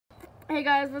Hey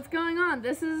guys, what's going on?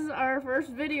 This is our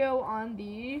first video on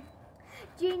the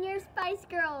Junior Spice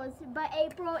Girls, but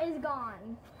April is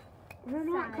gone. We're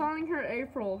not calling her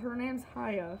April. Her name's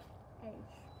Haya.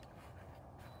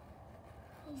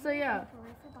 So yeah. April,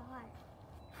 I forgot.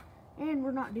 And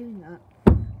we're not doing that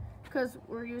because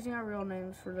we're using our real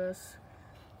names for this.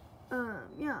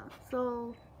 Yeah.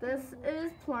 So this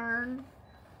is Plern.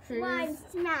 I'm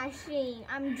smashing.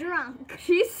 I'm drunk.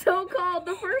 She's so-called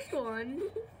the first one.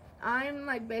 I'm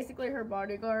like basically her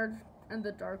bodyguard and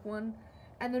the dark one.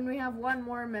 And then we have one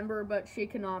more member, but she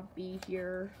cannot be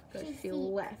here because she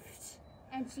left.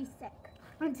 And she's sick.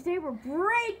 And today we're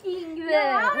breaking this. No,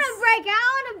 I want to break it. I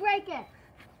want to break it.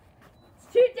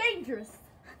 It's too dangerous.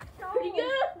 No, Pretty good.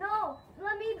 no,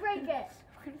 let me break it.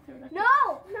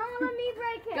 No, let me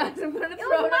break it. Guys, I'm gonna It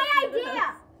throw was it my up to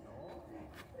idea.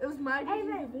 It was my idea.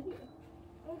 Ava,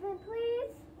 Ava, please.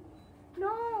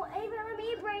 No, Ava, let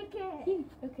me break it.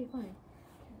 Okay, fine.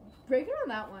 Break it on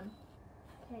that one.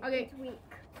 Okay. It's weak.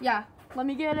 Yeah, let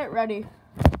me get it ready.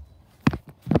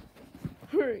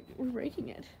 We're breaking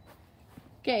it.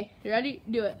 Okay, you ready?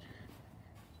 Do it.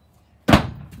 How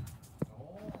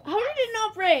did it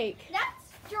not break?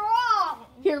 That's strong.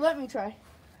 Here, let me try.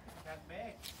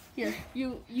 Here,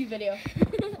 you video.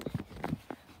 Okay,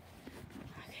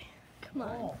 come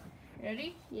on.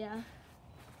 Ready? Yeah,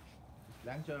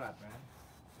 Đáng chưa lạnh, man?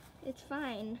 it's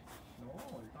fine. No,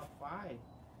 it's not fine.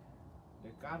 The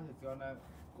gun is gonna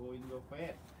go in your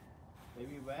face.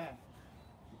 Everywhere.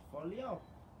 It's for real.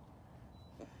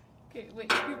 Okay,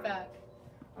 wait, scoot back.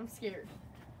 I'm scared.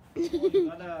 Oh, you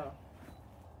gotta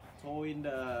go in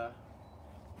the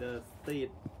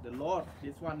street, the road.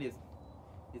 This one is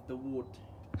the wood.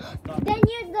 Stop. Then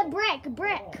use the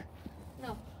brick.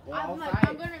 No, Go I'm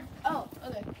outside. gonna. Oh,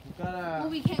 okay. You gotta Well,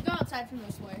 we can't go outside from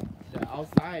this way. the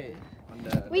outside on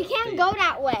the. We the can't street. go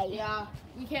that way. Yeah,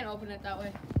 we can't open it that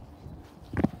way.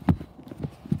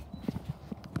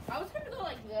 I was gonna go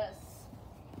like this.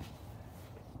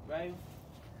 Right?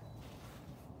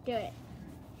 Do it.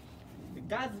 The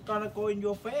gun is gonna go in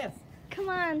your face. Come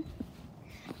on.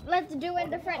 Let's do it in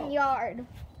the front yard.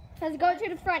 Let's go to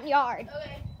the front yard.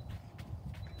 Okay.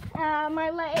 My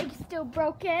leg's still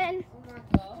broken. Oh my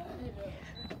god.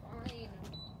 Fine.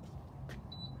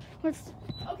 What's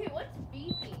Okay, what's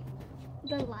beeping?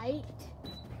 the light?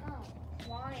 Oh,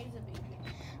 why is it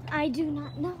beeping? I do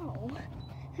not know.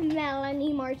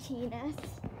 Melanie Martinez.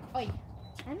 Oi.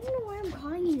 I don't know why I'm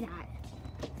calling you that.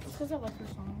 It's because I like her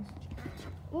songs.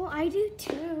 Well, I do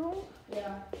too.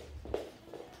 Yeah.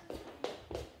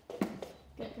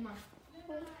 Okay, come on.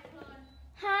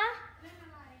 Huh?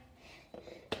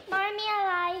 Mommy, I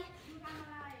lie.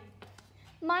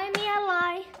 Mommy, I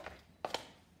lie.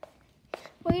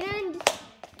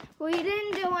 We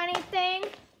didn't do anything.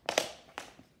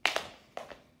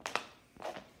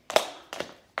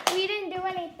 We didn't do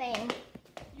anything.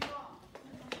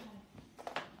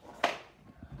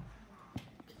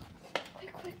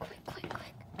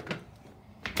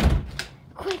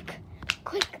 Quick.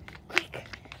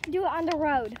 Do it on the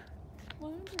road. Why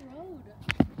on the road?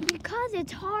 Because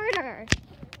it's harder.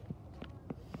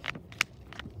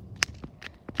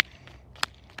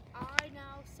 I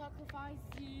now sacrifice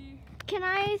you. Can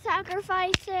I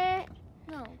sacrifice it?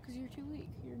 No, because you're too weak.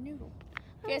 You're a noodle.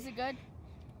 Okay, is it good?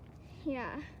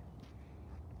 Yeah.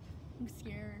 I'm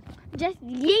scared. Just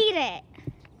eat it.